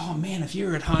you think, oh man, if you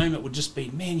were at home, it would just be,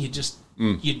 man, they'd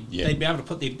be able to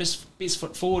put their best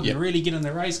foot forward and really get in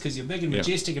the race because you're big and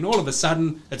majestic, and all of a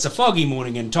sudden it's a foggy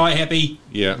morning and tie happy.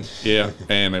 Yeah,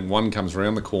 and then one comes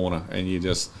around the corner and you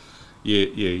just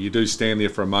you do stand there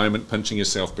for a moment pinching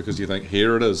yourself because you think,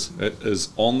 here it is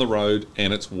on the road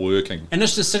and it's working, and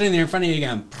it's just sitting there in front of you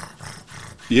going,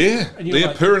 they're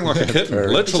like, purring like a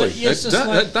kitten, literally.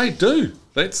 They do.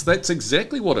 That's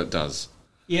exactly what it does.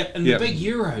 And the big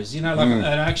Euros, and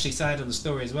I actually say it in the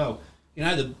story as well.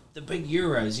 The big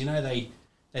Euros,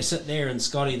 they sit there and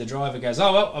Scotty, the driver, goes,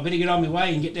 oh, well, I better get on my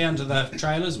way and get down to the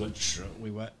trailers, which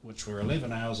were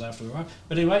 11 hours after we arrived.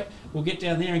 But anyway, we'll get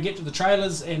down there and get to the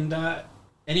trailers, and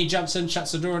he jumps in,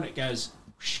 shuts the door, and it goes,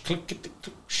 click, click,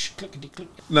 click, click, click.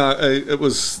 No,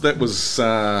 that was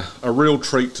a real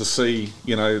treat to see,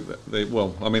 it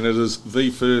is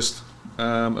the first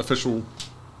official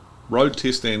road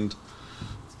test and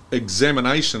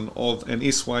examination of an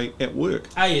S-way at work.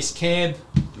 AS cab,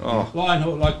 line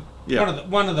haul,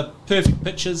 one of the perfect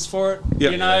pictures for it.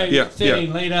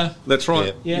 13 litre. That's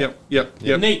right. Yep.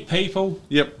 Neat people.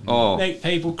 Yep. Oh, neat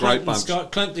people. Great bunch.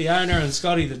 Clint the owner and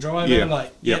Scotty the driver.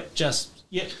 Just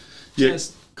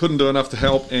couldn't do enough to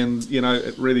help, and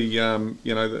it really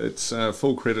it's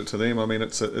full credit to them. I mean,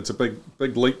 it's a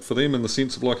big leap for them in the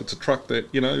sense of it's a truck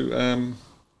that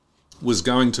was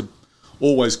going to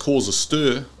always cause a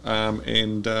stir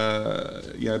and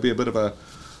be a bit of a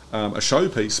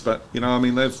showpiece, but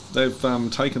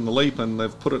they've taken the leap and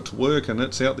they've put it to work and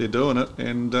it's out there doing it,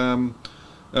 and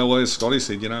as Scotty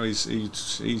said,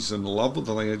 he's in love with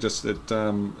the thing.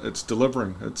 It's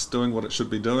delivering, it's doing what it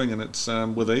should be doing, and it's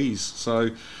with ease.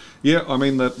 So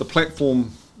the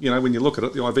platform, when you look at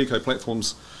it, the Iveco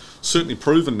platform's certainly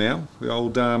proven now. The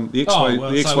old the X-way.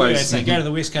 The X-way. So go to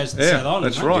the West Coast and South Island.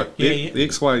 That's right. The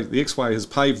X-way has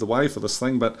paved the way for this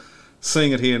thing, but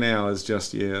seeing it here now is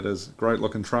just it is a great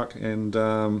looking truck, and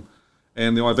the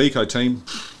Iveco team,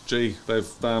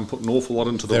 they've put an awful lot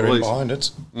into the release. They're behind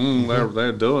it.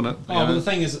 They're doing it. But the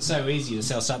thing is, it's so easy to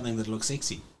sell something that looks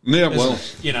sexy. Yeah, well,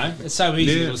 it's so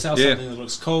easy to sell something that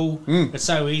looks cool. It's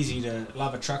so easy to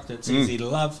love a truck that's easy to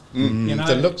love.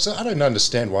 The looks, I don't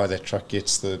understand why that truck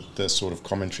gets the sort of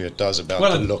commentary it does about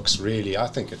the looks, really. I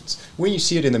think it's, when you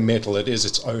see it in the metal, it is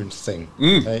its own thing.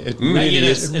 It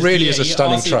really is a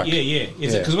stunning truck.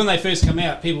 Because when they first come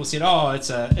out, people said, "Oh, it's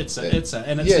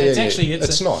actually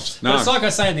it's not." No. But it's like I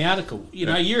say in the article,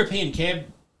 European cab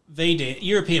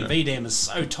VDAM is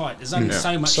so tight. There's only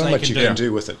so much you can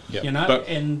do with it. But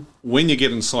and when you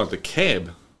get inside the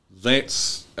cab,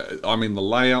 that's the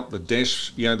layout, the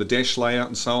dash layout,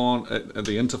 and so on,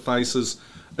 the interfaces.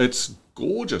 It's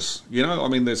gorgeous.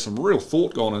 There's some real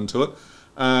thought gone into it.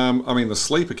 The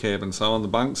sleeper cab and so on, the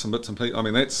bunks and bits and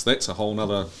pieces. That's a whole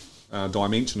other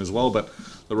dimension as well. But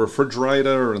the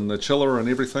refrigerator and the chiller and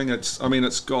everything.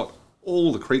 It's got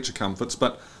all the creature comforts,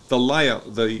 but the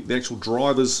layout, the actual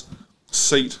driver's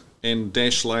seat and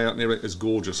dash layout and everything is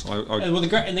gorgeous.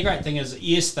 The great thing is,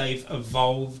 yes, they've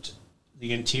evolved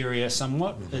the interior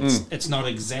somewhat. It's not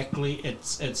exactly.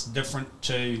 It's different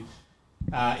to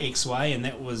X-Way, and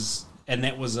that was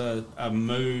a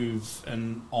move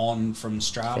from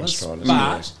Stralis.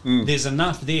 But there's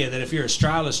enough there that if you're a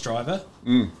Stralis driver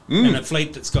in a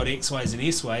fleet that's got X-Ways and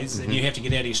S-Ways, and you have to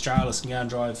get out of your Stralis and go and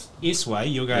drive S-Way,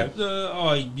 you'll go,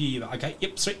 okay,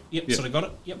 yep, sweet, sort of got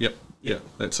it, yep,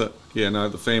 that's it. Yeah, no,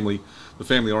 the family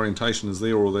orientation is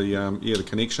there, or the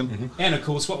connection. And of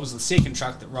course, what was the second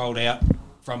truck that rolled out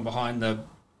from behind the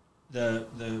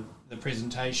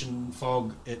presentation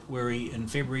fog at Wirrie in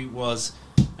February was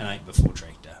an 8x4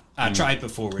 tractor.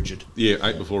 8x4 rigid. Yeah,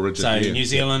 8x4 rigid. So New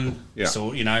Zealand,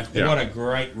 what a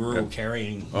great rural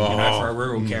carrying, for a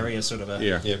rural carrier sort of a...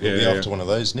 we'll be after one of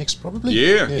those next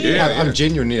probably. I'm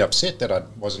genuinely upset that I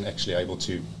wasn't actually able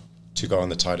to go on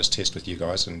the tightest test with you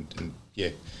guys and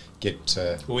get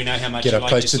we know how much get up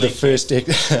close to the first deck.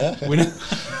 We know.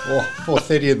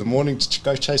 4:30 in the morning to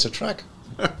go chase a truck.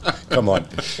 Come on.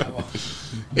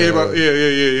 It was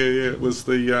it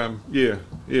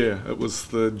was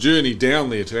the journey down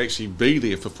there to actually be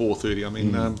there for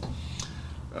 4:30.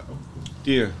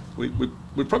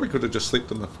 We probably could have just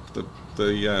slept in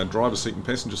the driver's seat and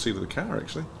passenger seat of the car.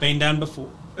 Actually, been done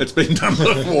before. It's been done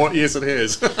before. Yes, it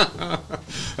has.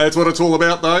 That's what it's all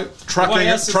about, though.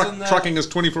 Trucking is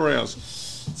 24 hours.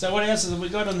 So what else have we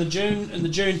got in the June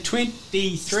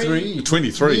 23?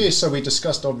 23. Yeah, so we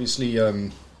discussed obviously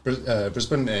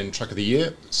Brisbane and Truck of the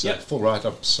Year. So full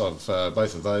write-ups of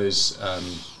both of those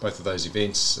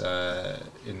events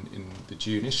in the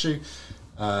June issue.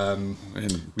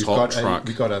 We've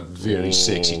got a very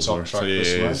sexy top truck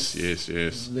this month. Yes.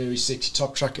 Very sexy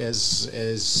top truck as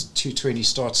 220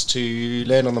 starts to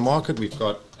land on the market. We've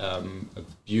got a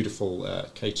beautiful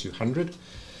K200.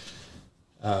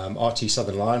 RT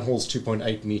Southern Lion Hall's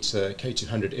 2.8 metre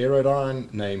K200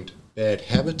 Aerodyne named Bad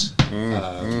Habit.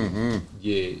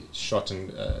 Shot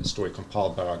and story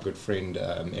compiled by our good friend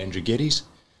Andrew Geddes.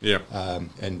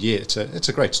 It's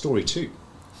a great story too.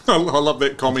 I love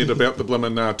that comment about the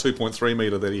blimmin' 2.3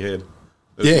 metre that he had.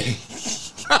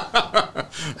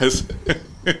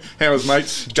 How his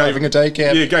mates driving a day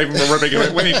cab. Yeah, gave him a ribbing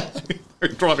when he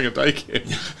driving a day cab.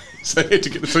 So he had to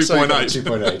get the 2.8.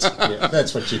 2.8.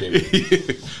 That's what you do.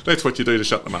 That's what you do to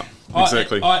shut them up.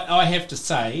 Exactly. I have to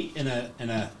say, in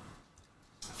a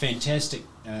fantastic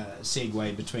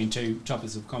segue between two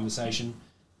topics of conversation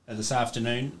this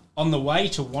afternoon, on the way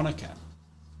to Wanaka,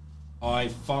 I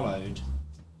followed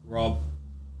Rob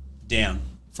down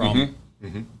from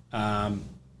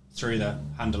through the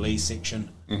Hunderlee section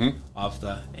of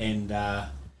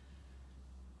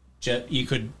you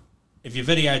could, if you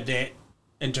videoed that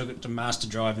and took it to Master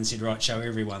Drive and said, right, show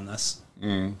everyone this.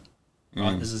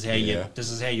 Right, this is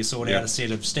how you sort out a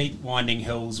set of steep winding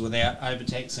hills without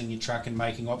overtaxing your truck and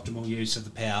making optimal use of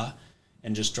the power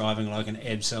and just driving like an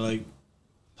absolute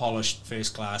polished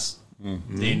first class.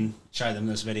 Then show them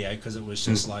this video, because it was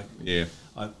just like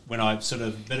when I sort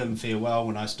of bid him farewell,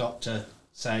 when I stopped to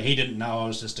say, he didn't know I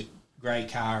was just a grey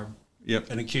car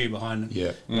in a queue behind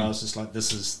him. But I was just like,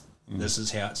 this is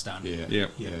how it's done.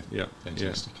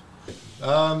 Fantastic.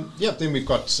 Then we've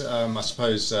got I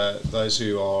suppose those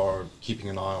who are keeping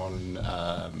an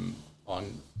eye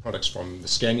on products from the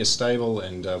Scania stable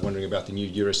and wondering about the new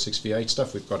Euro 6 V8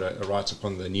 stuff. We've got a write-up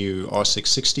on the new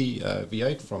R660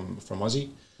 V8 from Aussie.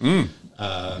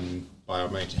 By our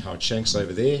mate Howard Shanks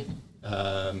over there,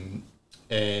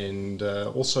 and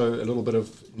also a little bit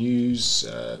of news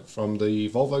from the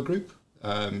Volvo Group,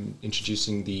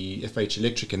 introducing the FH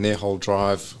Electric and their whole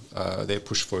drive, their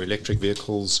push for electric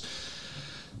vehicles,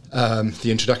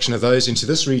 the introduction of those into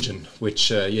this region, which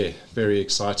very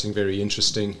exciting, very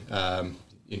interesting.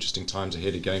 interesting times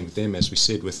ahead again with them, as we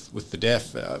said with the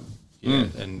DAF.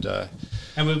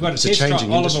 And we've got a test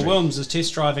drive. Oliver Wilms is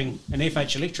test driving an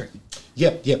FH Electric.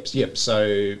 Yep.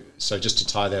 So just to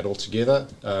tie that all together,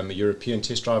 a European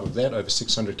test drive of that, over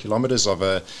 600 kilometres of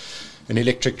an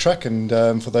electric truck. And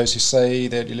for those who say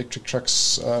that electric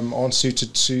trucks aren't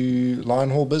suited to line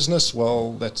haul business,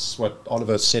 well, that's what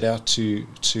Oliver set out to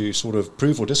sort of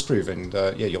prove or disprove. And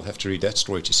you'll have to read that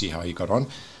story to see how he got on.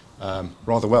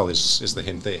 Rather well is the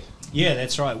hint there. Yeah,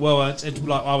 that's right. Well, it's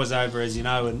like I was over, as you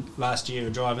know, and last year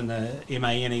driving the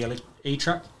MAN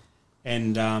e-truck,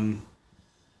 and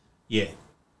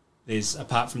there's,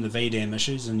 apart from the VDAM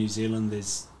issues in New Zealand,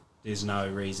 there's no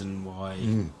reason why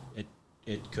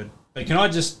it could. But can I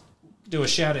just do a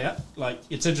shout out? Like,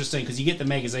 it's interesting because you get the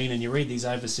magazine and you read these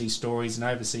overseas stories, and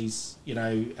overseas,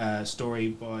 story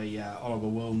by Oliver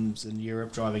Wilms in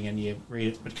Europe driving, and you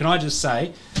read it. But can I just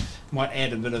say, might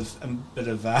add a bit of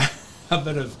I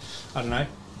don't know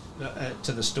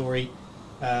to the story.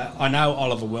 I know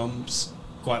Oliver Wilms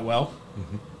quite well,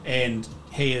 and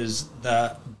he is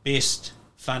the best,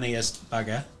 funniest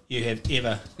bugger you have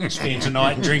ever spent a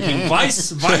night drinking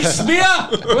Weiss beer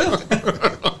with.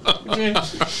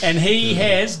 And he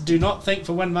has, do not think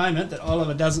for one moment that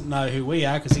Oliver doesn't know who we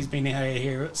are, because he's been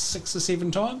here 6 or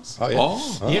 7 times. Oh, yeah.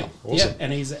 Awesome. Yeah,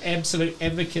 and he's an absolute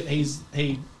advocate. He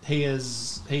is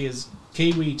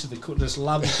Kiwi to the just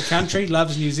loves the country,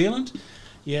 loves New Zealand,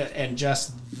 and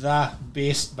just the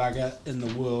best bugger in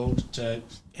the world to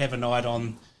have a night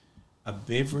on a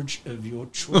beverage of your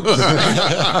choice.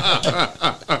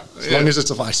 As long as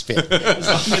it's a Weiss beer. As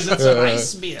long as it's a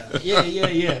Weiss beer.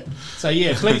 Yeah. So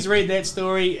please read that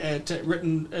story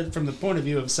written from the point of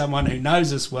view of someone who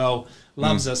knows us well,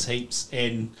 loves us heaps,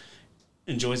 and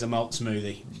enjoys a malt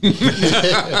smoothie.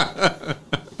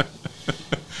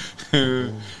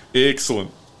 Excellent.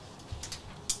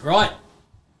 Right.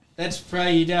 That's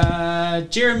played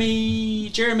Jeremy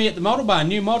at the Model Barn.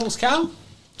 New models, Carl?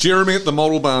 Jeremy at the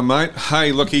Model Barn, mate.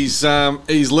 Hey, look, he's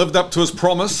lived up to his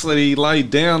promise that he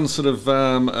laid down sort of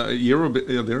a year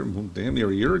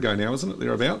ago now, isn't it?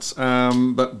 Thereabouts.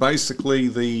 But basically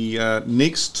the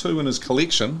next 2 in his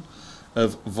collection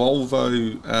of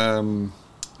Volvo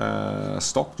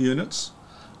stock units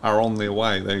are on their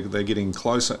way. They're getting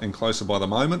closer and closer by the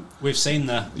moment. We've seen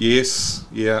the... Yes,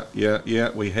 yeah,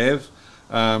 we have.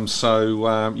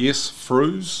 Yes,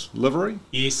 Fru's livery.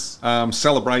 Yes.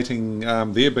 Celebrating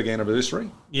their big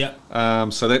anniversary. Yeah.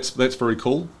 So that's very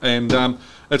cool, and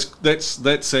that's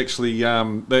actually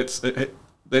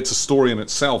that's a story in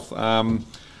itself.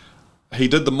 He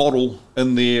did the model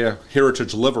in their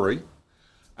heritage livery.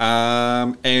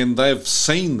 And they've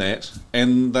seen that,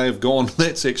 and they've gone,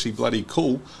 that's actually bloody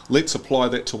cool. Let's apply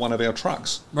that to one of our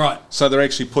trucks. Right. So they're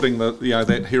actually putting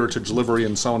that heritage livery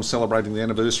and so on, celebrating the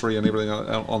anniversary and everything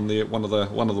on their one of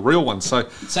the real ones. So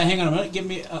hang on a minute. Give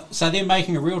me. So they're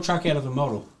making a real truck out of a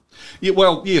model. Yeah,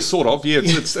 well, yeah, sort of. Yeah,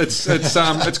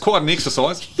 it's quite an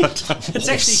exercise. But, it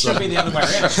actually should be the other way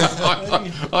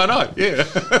around. I know. Yeah.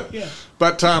 Yeah.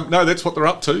 But no, that's what they're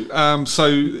up to. So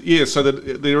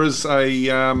there is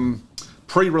a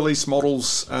pre-release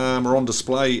models are on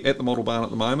display at the Model Barn at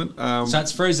the moment. So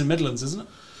it's Frozen Midlands, isn't it?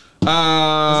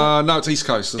 No, it's East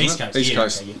Coast, isn't it? East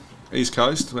Coast. Okay, yeah. East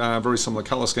Coast. Very similar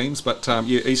colour schemes, but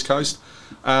East Coast.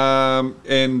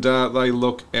 And they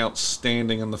look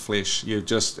outstanding in the flesh.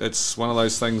 It's one of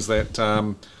those things that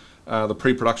the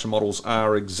pre-production models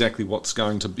are exactly what's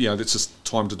going to be. It's just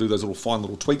time to do those fine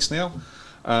little tweaks now.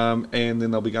 And then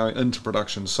they'll be going into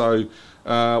production. So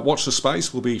watch the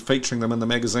space. We'll be featuring them in the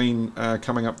magazine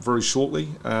coming up very shortly.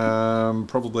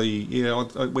 Probably,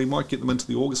 we might get them into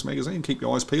the August magazine. Keep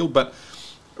your eyes peeled, but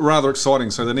rather exciting.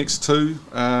 So the next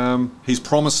 2, he's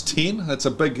promised 10. It's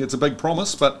a big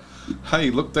promise, but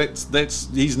hey, look,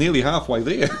 he's nearly halfway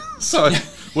there. So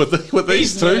with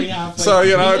these 2, so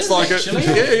it's like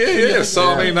yeah. So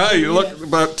I mean, hey, look,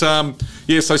 but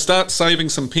so start saving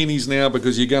some pennies now,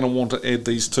 because you're going to want to add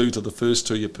these 2 to the first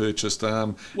 2 you purchased.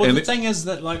 Well, the thing is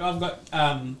that, like, I've got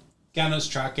Gunner's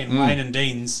truck and Wayne and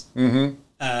Dean's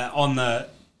on the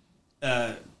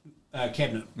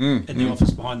cabinet in the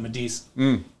office behind my desk.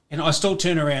 And I still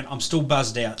turn around, I'm still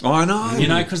buzzed out. I know.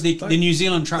 Because the New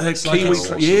Zealand truck, it's like,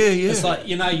 it's like,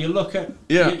 you look at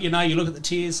you look at the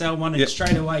TSL one, and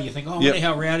straight away you think, oh, wonder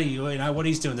how rowdy what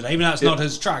he's doing today. Even though it's not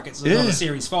his truck, it's not a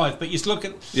Series 5, but you just look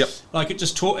at like it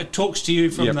just it talks to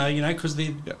you from the because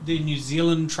they're New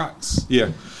Zealand trucks.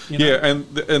 And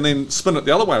then spin it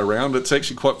the other way around. It's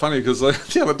actually quite funny, because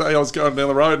the other day I was going down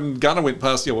the road and Gunner went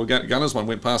past. Gunner's one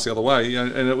went past the other way,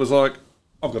 and it was like,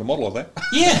 I've got a model of that.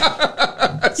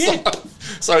 Yeah.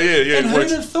 So yeah. And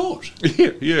who'd have thought?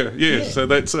 Yeah. So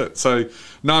that's it. So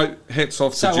no, hats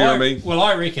off to Jeremy.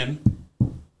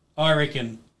 I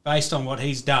reckon, based on what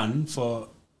he's done for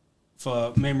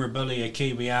memorabilia,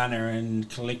 Kiwiana and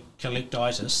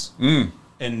collectitis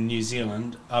in New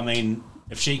Zealand, I mean,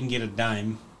 if she can get a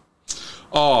dame.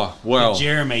 Oh, well.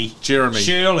 Jeremy. Yeah.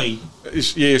 Surely.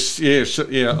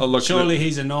 Look, surely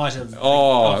he's a knight of the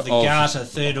Garter,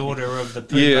 third order of the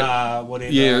Pooh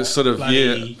whatever. Yeah, sort of,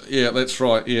 yeah, that's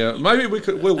right, yeah. Maybe we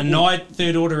could... a knight,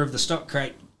 third order of the stock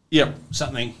crate. Yeah.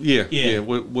 Something. Yeah.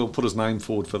 We'll put his name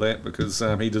forward for that because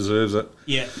he deserves it.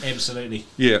 Yeah, absolutely.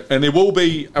 Yeah, and there will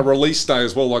be a release day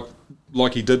as well,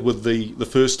 like he did with the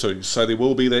first two. So there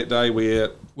will be that day where...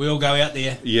 we all go out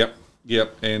there.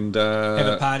 Yep, and... have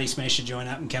a party, smash a joint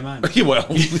up and come home. Well.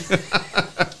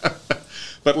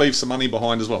 But leave some money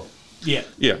behind as well. Yeah,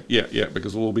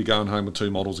 because we'll be going home with 2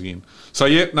 models again. So,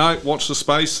 watch the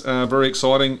space. Very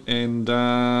exciting. And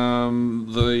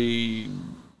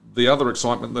the other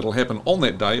excitement that'll happen on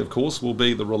that day, of course, will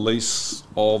be the release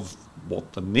of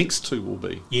what the next 2 will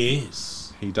be.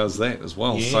 Yes. He does that as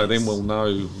well. Yes. So then we'll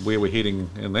know where we're heading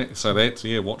and that. So that's,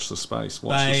 watch the space.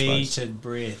 Bated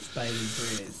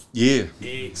breath. Yeah.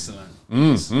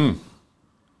 Excellent.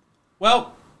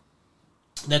 Well,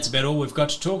 that's about all we've got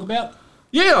to talk about.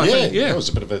 Yeah, I think. That was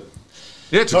a bit of a...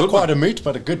 Yeah, it's not quite a moot,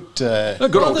 but a good... a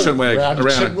good old chinwag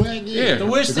around. Yeah. The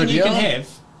worst thing you can have...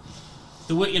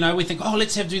 we think,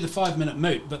 let's do the 5-minute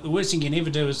moot, but the worst thing you can ever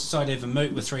do is decide to have a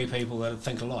moot with 3 people that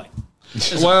think alike.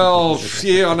 Well,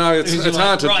 I know it's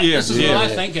hard to. Right, this is what I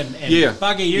think, and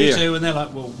bugger you two, and they're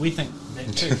like, well, we think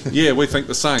that too. Yeah, we think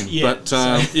the same. Yeah, but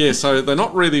so they're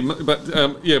not really. But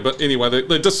but anyway,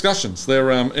 they're discussions. They're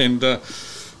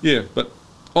but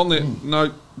on that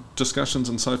note, discussions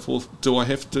and so forth.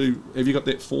 Have you got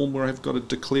that form where I've got to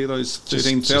declare those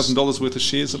 $13,000 worth of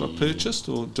shares that I've purchased,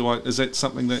 or is that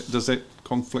something does that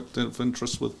conflict of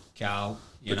interest with Carl?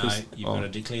 You've got to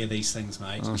declare these things,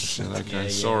 mate. Oh, shit, okay,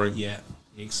 sorry. Yeah,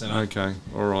 excellent. Okay,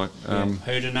 all right.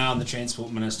 Who'd have known the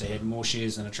Transport Minister had more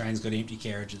shares than a train's got empty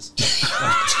carriages?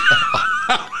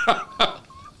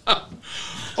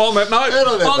 On that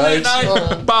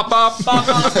note, bop.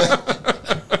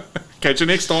 Catch you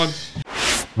next time.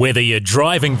 Whether you're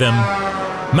driving them,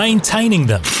 maintaining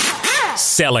them,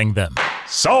 selling them,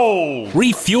 sold,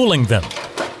 refueling them,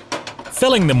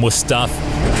 filling them with stuff,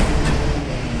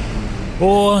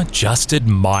 or just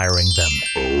admiring them.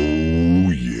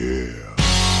 Oh, yeah.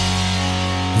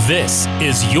 This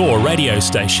is your radio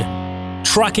station.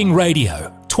 Trucking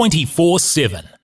Radio 24/7.